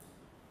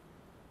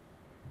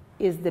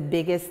is the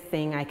biggest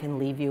thing I can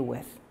leave you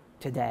with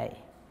today.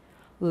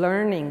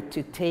 Learning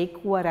to take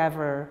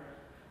whatever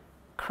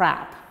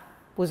crap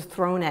was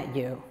thrown at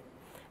you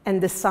and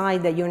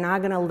decide that you're not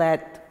going to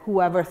let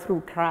whoever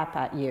threw crap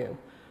at you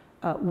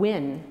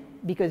win,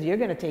 because you're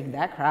going to take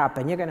that crap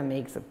and you're going to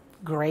make some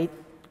great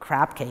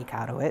crap cake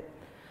out of it.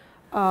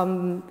 I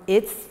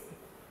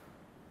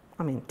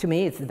mean, to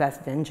me, it's the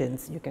best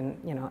vengeance you can,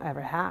 you know,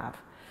 ever have.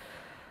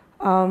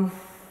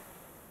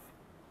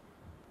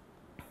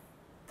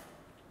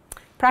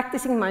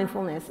 Practicing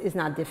mindfulness is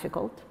not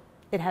difficult.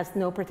 It has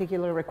no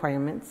particular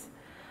requirements.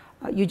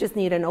 You just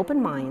need an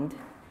open mind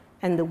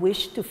and the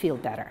wish to feel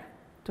better,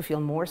 to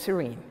feel more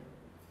serene,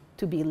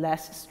 to be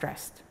less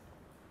stressed.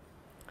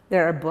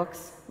 There are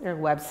books, there are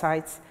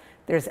websites,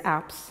 there's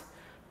apps.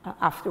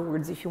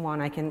 Afterwards, if you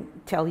want, I can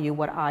tell you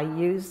what I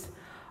use.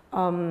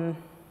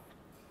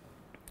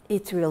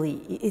 It's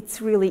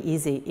really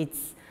easy.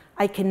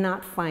 I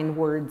cannot find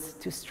words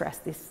to stress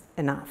this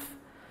enough.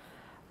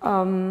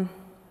 In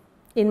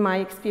my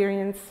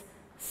experience,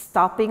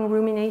 stopping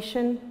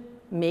rumination,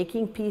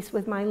 making peace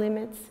with my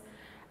limits,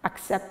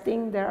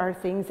 accepting there are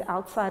things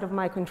outside of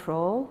my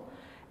control,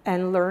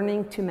 and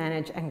learning to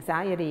manage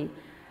anxiety,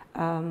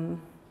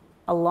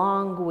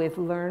 along with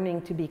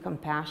learning to be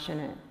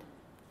compassionate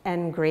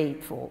and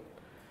grateful,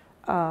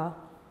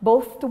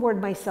 both toward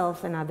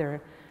myself and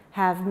others,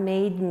 have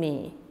made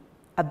me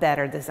a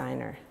better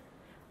designer,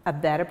 a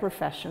better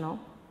professional.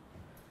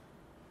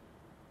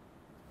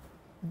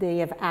 They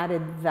have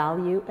added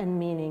value and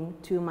meaning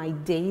to my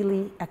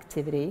daily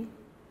activity.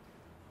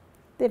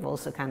 They've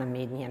also kind of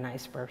made me a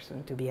nice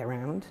person to be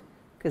around,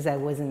 because I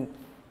wasn't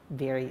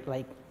very,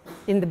 like,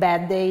 in the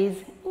bad days,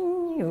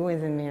 it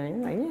wasn't very,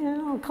 like, yeah,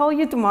 I'll call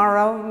you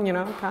tomorrow, you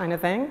know, kind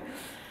of thing.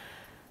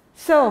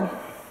 So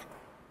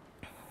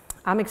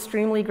I'm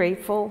extremely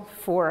grateful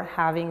for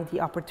having the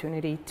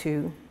opportunity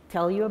to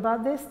tell you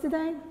about this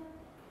today.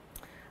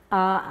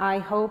 I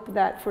hope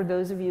that for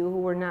those of you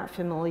who are not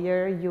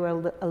familiar, you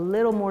are a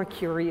little more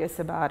curious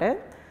about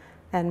it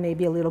and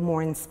maybe a little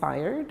more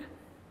inspired.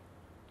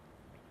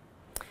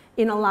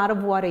 In a lot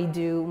of what I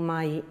do,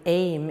 my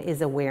aim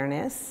is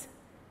awareness,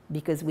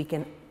 because we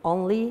can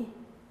only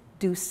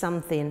do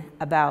something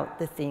about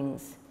the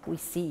things we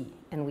see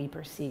and we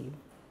perceive.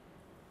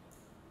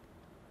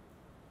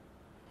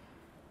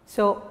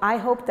 So I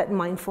hope that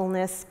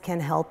mindfulness can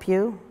help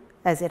you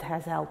as it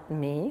has helped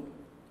me.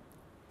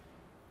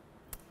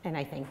 And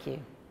I thank you.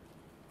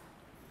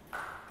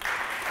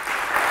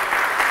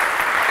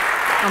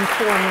 I'm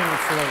 4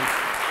 minutes late.